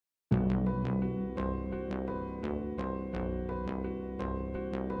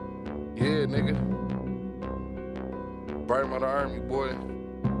Yeah, nigga. Brightmo the army, boy.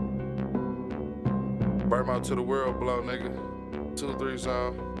 Brightmo to the world blow, nigga. 2-3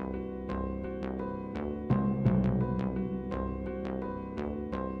 sound.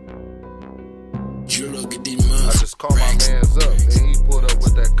 I just called my mans up and he pulled up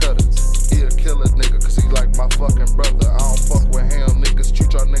with that cutter. He a killer nigga cause he like my fucking brother. I don't fuck with ham niggas,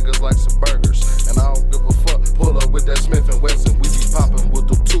 treat y'all niggas like some burgers. And I don't give a fuck, pull up with that Smith & Wesson. We be popping with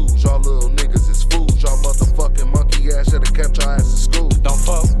them tools, y'all little niggas is fools. Y'all motherfucking monkey ass should've kept your ass in school. Don't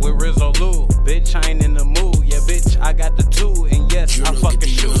fuck with Rizzo Lu, bitch I ain't in the mood. Yeah bitch I got the 2 and yes I fucking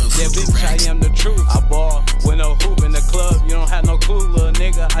shoot. Yeah bitch I am the truth. I ball with no hoop in the club, you don't have no clue little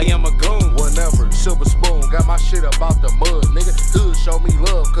nigga. I am a goon. Whatever, silver spoon, got my shit about the mud, nigga. Hood show me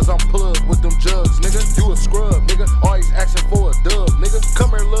love, cause I'm plugged with them jugs, nigga. You a scrub, nigga, always asking for a dub, nigga.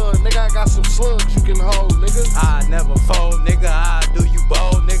 Come here, love, nigga, I got some slugs you can hold, nigga. I never fold, nigga, I do you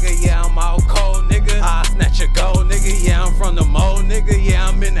bold, nigga. Yeah, I'm out cold, nigga. I snatch your gold, nigga. Yeah, I'm from the mold, nigga. Yeah,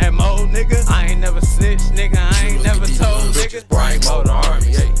 I'm in that mode, nigga. I ain't never snitched, nigga. I ain't never told, nigga. Brightmo the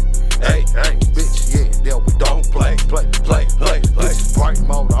army, hey, bitch, yeah, we don't play. Bitch,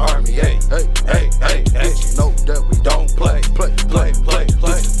 Brightmo the army, hey, bitch, you know that we don't play. Bitch,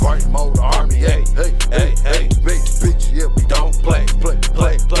 Brightmo the army, hey, bitch, yeah, we don't play. Bitch,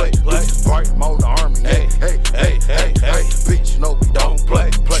 Brightmo the army, hey, bitch, no, we don't play.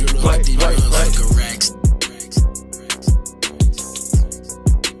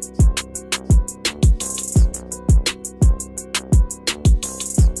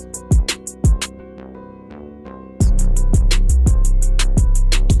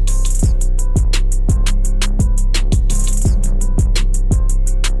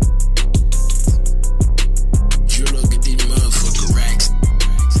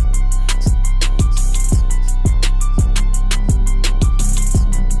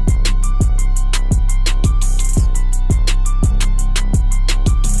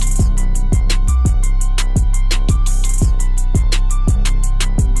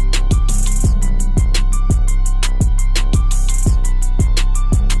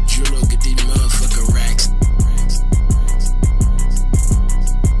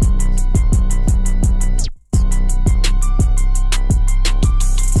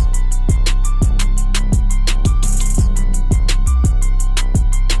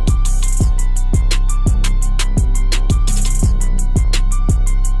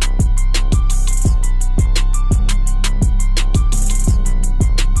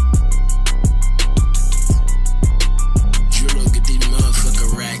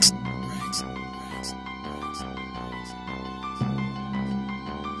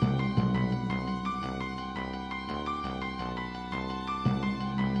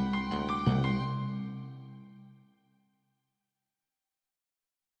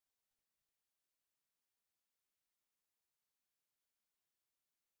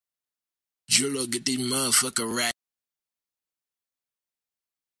 You look at these motherfucker racks.